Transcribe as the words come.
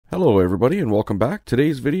Hello everybody and welcome back.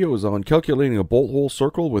 Today's video is on calculating a bolt hole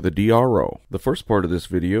circle with a DRO. The first part of this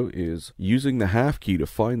video is using the half key to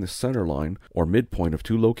find the center line or midpoint of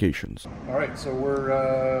two locations. Alright, so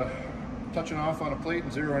we're touching off on a plate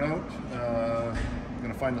and zeroing out. We're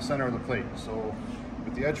going to find the center of the plate. So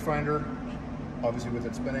with the edge finder, obviously with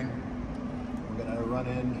it spinning, we're going to run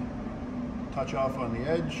in, touch off on the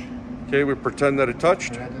edge. Okay, we pretend that it touched.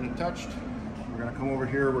 Pretend that it touched. We're going to come over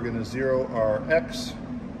here, we're going to zero our X.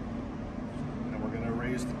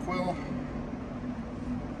 Raise the quill.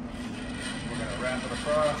 We're going to wrap it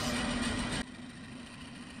across.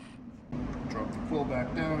 Drop the quill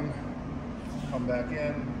back down. Come back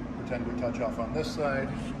in. Pretend we touch off on this side.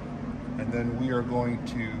 And then we are going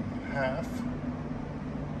to half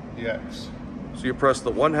the X. So you press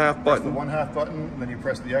the 1/2 button. Press the 1/2 button, and then you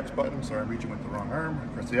press the X button. Sorry, I'm reaching with the wrong arm.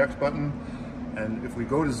 Press the X button. And if we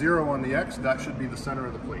go to 0 on the X, that should be the center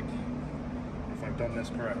of the plate. If I've done this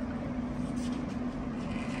correctly.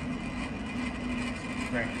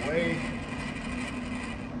 Crank away,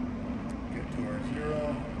 get to our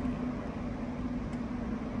 0.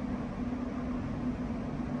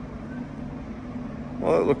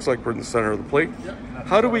 Well, it looks like we're in the center of the plate. Yep,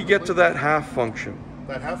 how do we get to that half function?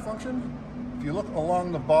 That half function? If you look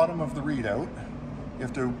along the bottom of the readout, you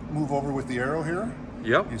have to move over with the arrow here.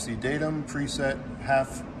 Yep. You see datum, preset,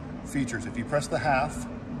 half, features. If you press the half,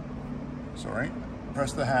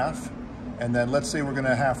 press the half, and then let's say we're going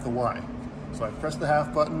to half the Y. So I press the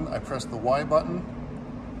half button, I press the Y button,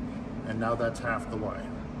 and now that's half the Y.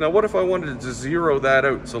 Now what if I wanted to zero that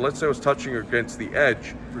out? So let's say I was touching against the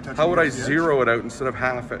edge. How would I zero it out instead of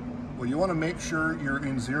half it? Well, you want to make sure you're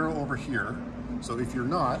in 0 over here. So if you're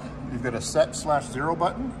not, you've got a set/0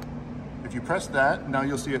 button. If you press that, now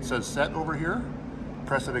you'll see it says set over here.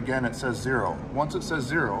 Press it again, it says 0. Once it says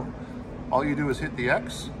 0, all you do is hit the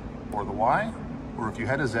X or the Y, or if you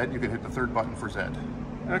had a Z, you could hit the third button for Z.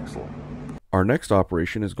 Excellent. Our next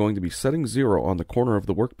operation is going to be setting 0 on the corner of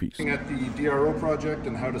the workpiece. Looking at the DRO project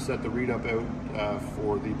and how to set the readout out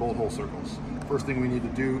for the bolt hole circles. First thing we need to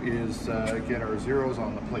do is get our zeros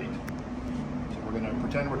on the plate. So we're going to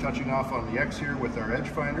pretend we're touching off on the X here with our edge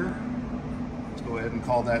finder. Let's go ahead and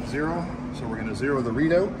call that 0. So we're going to zero the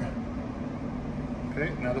readout.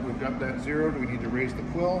 Okay, now that we've got that zeroed, we need to raise the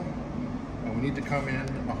quill. And we need to come in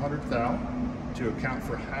 100th thou to account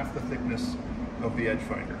for half the thickness of the edge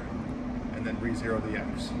finder. And then re-zero the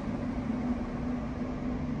X.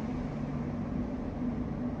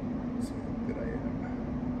 Let's see how good I am.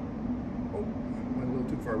 Oh, went a little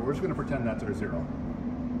too far. We're just going to pretend that's our 0.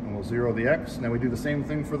 And we'll 0 the X. Now we do the same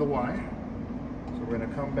thing for the Y. So we're going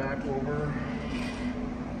to come back over,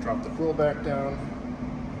 drop the quill back down,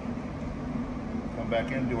 come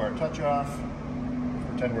back in, do our touch off,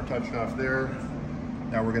 pretend we're touched off there.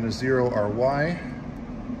 Now we're going to 0 our Y.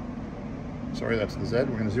 Sorry, that's the Z.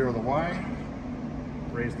 We're going to 0 the Y,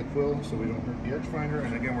 raise the quill so we don't hurt the edge finder,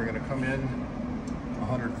 and again we're going to come in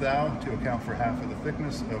 100th thou to account for half of the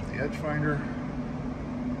thickness of the edge finder.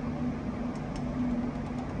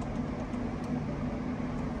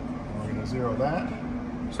 And we're going to 0 that.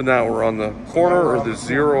 So now we're on the corner or the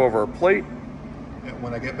 0 of our plate. And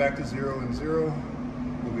when I get back to 0 and 0,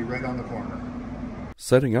 we'll be right on the corner.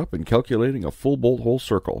 Setting up and calculating a full bolt hole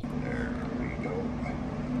circle. There.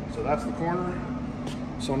 So that's the corner.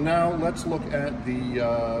 So now let's look at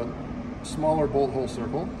the smaller bolt hole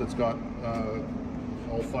circle that's got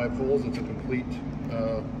all 5 holes. It's a complete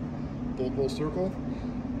bolt hole circle.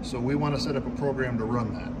 So we want to set up a program to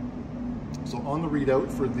run that. So on the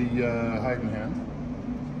readout for the Heidenhain,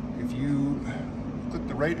 if you click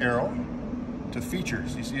the right arrow to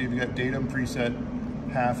features, you see you've got datum, preset,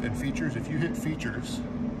 half, and features. If you hit features,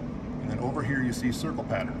 and then over here you see circle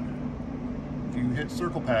pattern. If you hit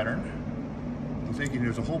circle pattern, it'll take you,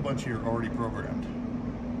 there's a whole bunch here already programmed.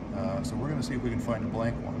 So we're going to see if we can find a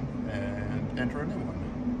blank one and enter a new one.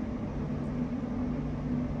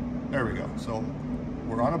 There we go. So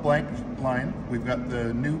we're on a blank line. We've got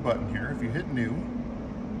the new button here. If you hit new,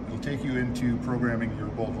 it'll take you into programming your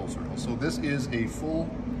bolt hole circle. So this is a full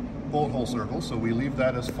bolt hole circle, so we leave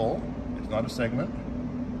that as full. It's not a segment.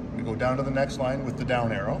 We go down to the next line with the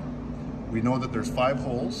down arrow. We know that there's 5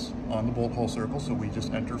 holes on the bolt hole circle, so we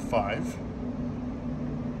just enter 5.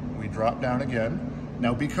 We drop down again.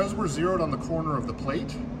 Now, because we're zeroed on the corner of the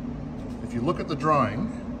plate, if you look at the drawing,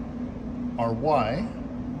 our Y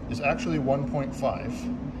is actually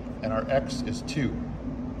 1.5 and our X is 2.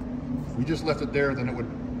 If we just left it there, then it would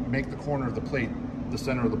make the corner of the plate the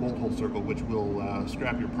center of the bolt hole circle, which will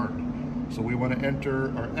scrap your part. So we want to enter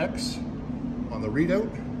our X on the readout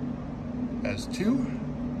as 2.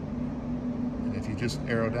 just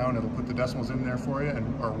arrow down, it'll put the decimals in there for you,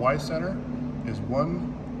 and our Y center is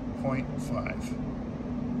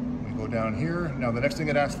 1.5. We go down here. Now the next thing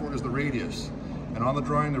it asks for is the radius. And on the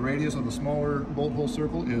drawing, the radius of the smaller bolt hole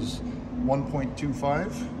circle is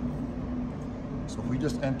 1.25. So if we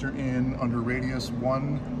just enter in under radius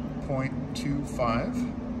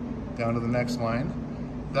 1.25 down to the next line,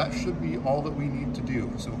 that should be all that we need to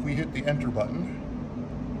do. So if we hit the enter button,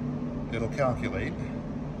 it'll calculate.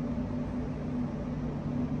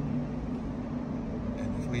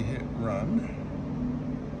 And if we hit run,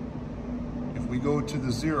 if we go to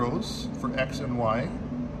the zeros for X and Y,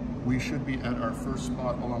 we should be at our first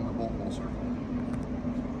spot along the bolt hole circle.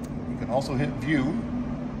 You can also hit view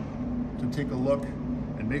to take a look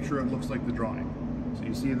and make sure it looks like the drawing. So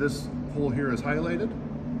you see this hole here is highlighted.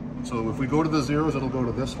 So if we go to the zeros, it'll go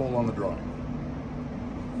to this hole on the drawing.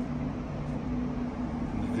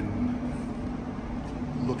 You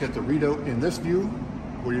can look at the readout in this view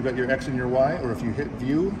where you've got your X and your Y, or if you hit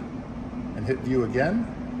view and hit view again,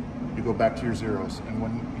 you go back to your zeros. And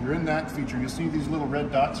when you're in that feature, you see these little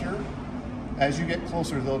red dots here. As you get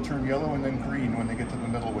closer, they'll turn yellow and then green when they get to the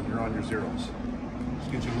middle when you're on your zeros.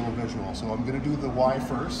 Just gives you a little visual. So I'm going to do the Y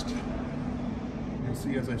first. You'll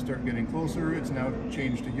see as I start getting closer, it's now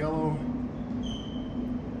changed to yellow.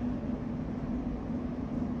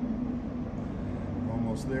 We're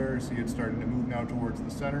almost there. See it's starting to move now towards the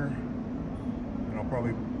center. And I'll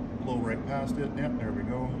probably blow right past it. Yep, there we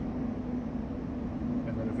go.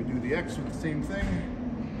 And then if we do the X with the same thing,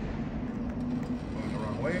 going the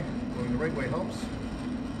wrong way, going the right way helps.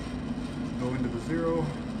 Go into the zero.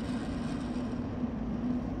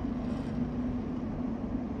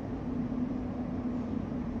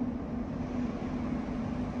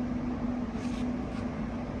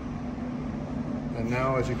 And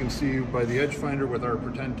now, as you can see by the edge finder with our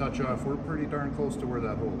pretend touch off, we're pretty darn close to where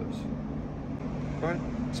that hole is. Fine.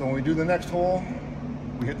 So when we do the next hole,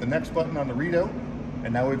 we hit the next button on the readout,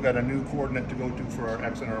 and now we've got a new coordinate to go to for our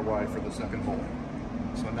X and our Y for the second hole.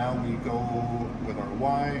 So now we go with our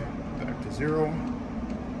Y back to 0.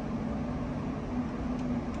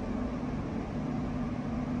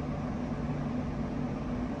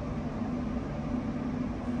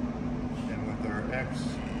 And with our X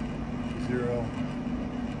to 0,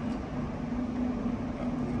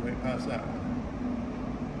 right past that one.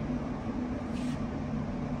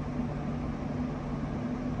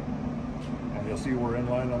 And you'll see we're in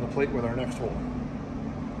line on the plate with our next hole.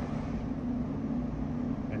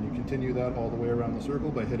 And you continue that all the way around the circle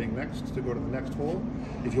by hitting next to go to the next hole.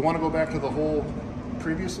 If you want to go back to the hole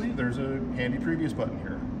previously, there's a handy previous button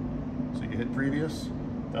here. So you hit previous,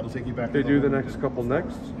 that'll take you back to They the do hole the next couple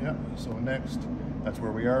next? Yeah, so next, that's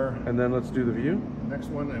where we are. And then let's do the view. Next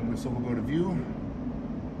one, and so we'll go to view.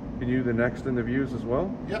 Can you do the next in the views as well?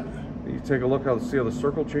 Yeah. You take a look, see how the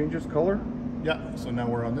circle changes color? Yeah, so now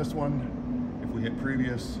we're on this one. If we hit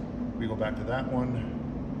previous, we go back to that one.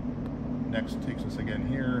 Next takes us again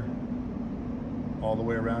here, all the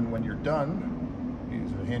way around. When you're done,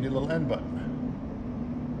 use a handy little end button.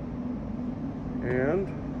 And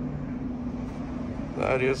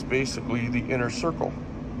that is basically the inner circle.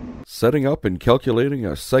 Setting up and calculating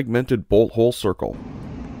a segmented bolt hole circle.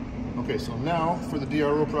 Okay, so now for the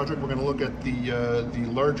DRO project, we're going to look at the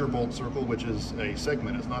larger bolt circle, which is a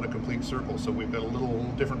segment. It's not a complete circle, so we've got a little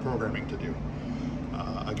different programming to do.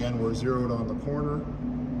 Again, we're zeroed on the corner,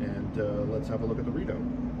 and let's have a look at the readout.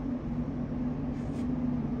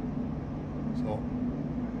 So,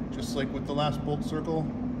 just like with the last bolt circle,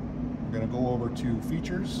 we're going to go over to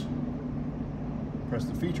Features, press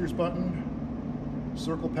the Features button,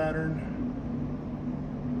 Circle Pattern.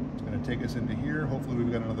 It's going to take us into here. Hopefully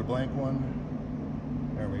we've got another blank one.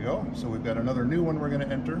 There we go. So we've got another new one we're going to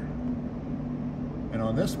enter. And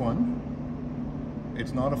on this one,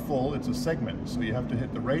 it's not a full, it's a segment. So you have to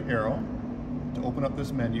hit the right arrow to open up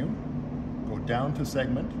this menu, go down to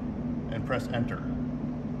segment, and press enter.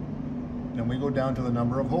 Then we go down to the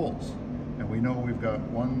number of holes. And we know we've got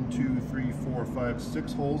 1, 2, 3, 4, 5,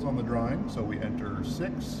 6 holes on the drawing. So we enter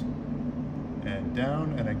 6 and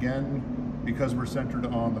down, and again, because we're centered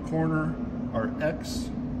on the corner, our X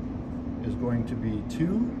is going to be 2,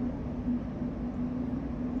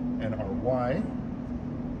 and our Y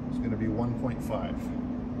is going to be 1.5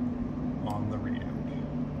 on the readout.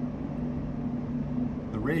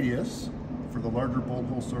 The radius for the larger bolt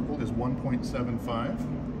hole circle is 1.75.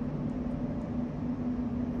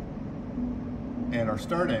 And our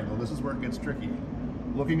start angle, this is where it gets tricky.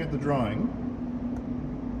 Looking at the drawing,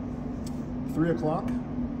 3 o'clock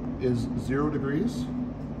is 0 degrees,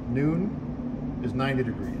 noon is 90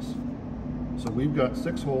 degrees. So we've got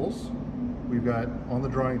 6 holes, we've got on the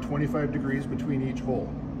drawing 25 degrees between each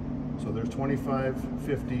hole. So there's 25,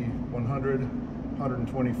 50, 100,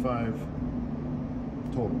 125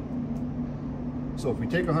 total. So if we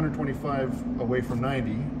take 125 away from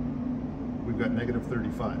 90, we've got negative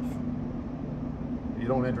 35. You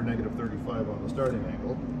don't enter negative 35 on the starting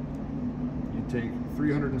angle. You take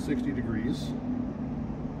 360 degrees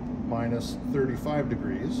minus 35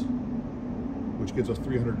 degrees, which gives us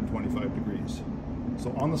 325 degrees.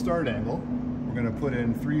 So on the start angle, we're going to put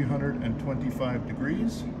in 325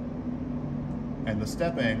 degrees, and the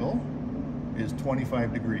step angle is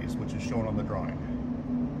 25 degrees, which is shown on the drawing.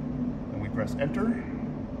 And we press enter,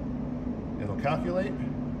 it'll calculate,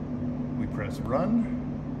 we press run,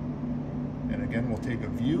 and again we'll take a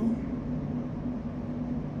view.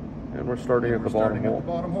 And we're starting at the bottom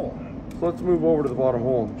hole. So let's move over to the bottom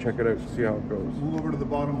hole and check it out to see how it goes. Move over to the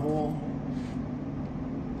bottom hole.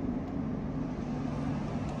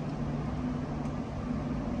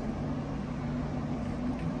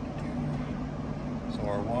 So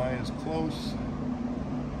our Y is close.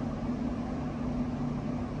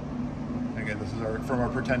 Again, this is from our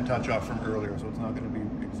pretend touch off from earlier, so it's not going to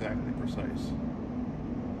be exactly precise.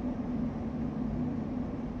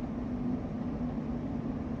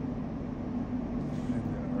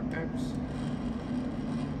 X.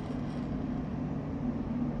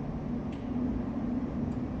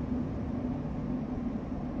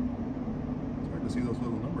 It's hard to see those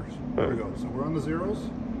little numbers. There we go. So we're on the zeros,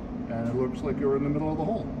 and it looks like you're in the middle of the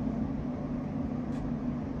hole.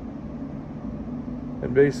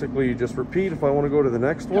 And basically you just repeat if I want to go to the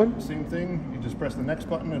next one? Same thing. You just press the next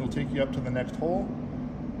button, it'll take you up to the next hole.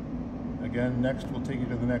 Again, next will take you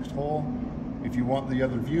to the next hole. If you want the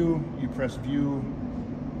other view, you press view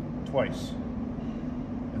twice.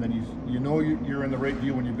 And then you know you're in the right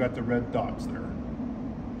view when you've got the red dots there. And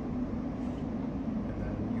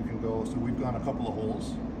then you can go, so we've gone a couple of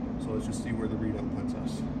holes, so let's just see where the readout puts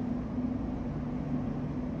us.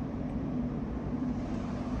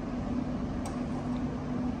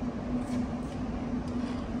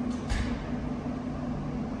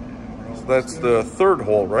 So that's the third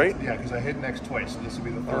hole, right? Yeah, because I hit next twice, so this will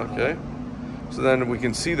be the third hole. Okay. So then we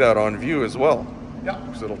can see that on view as well. Yeah.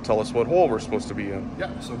 Because it'll tell us what hole we're supposed to be in.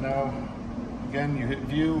 Yeah, so now, again, you hit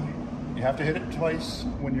view. You have to hit it twice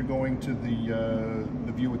when you're going to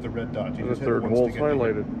the view with the red dot. You And the just hit it third once hole's to get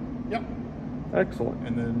highlighted. Yep. Excellent.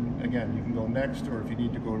 And then, again, you can go next, or if you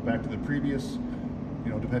need to go back to the previous,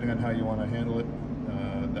 depending on how you want to handle it,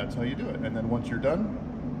 that's how you do it. And then once you're done,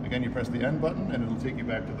 again, you press the end button, and it'll take you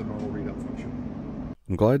back to the normal readout function.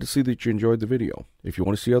 I'm glad to see that you enjoyed the video. If you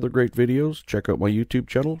want to see other great videos, check out my YouTube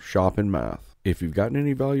channel, Shop in Math. If you've gotten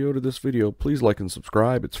any value out of this video, please like and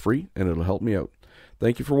subscribe. It's free and it'll help me out.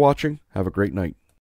 Thank you for watching. Have a great night.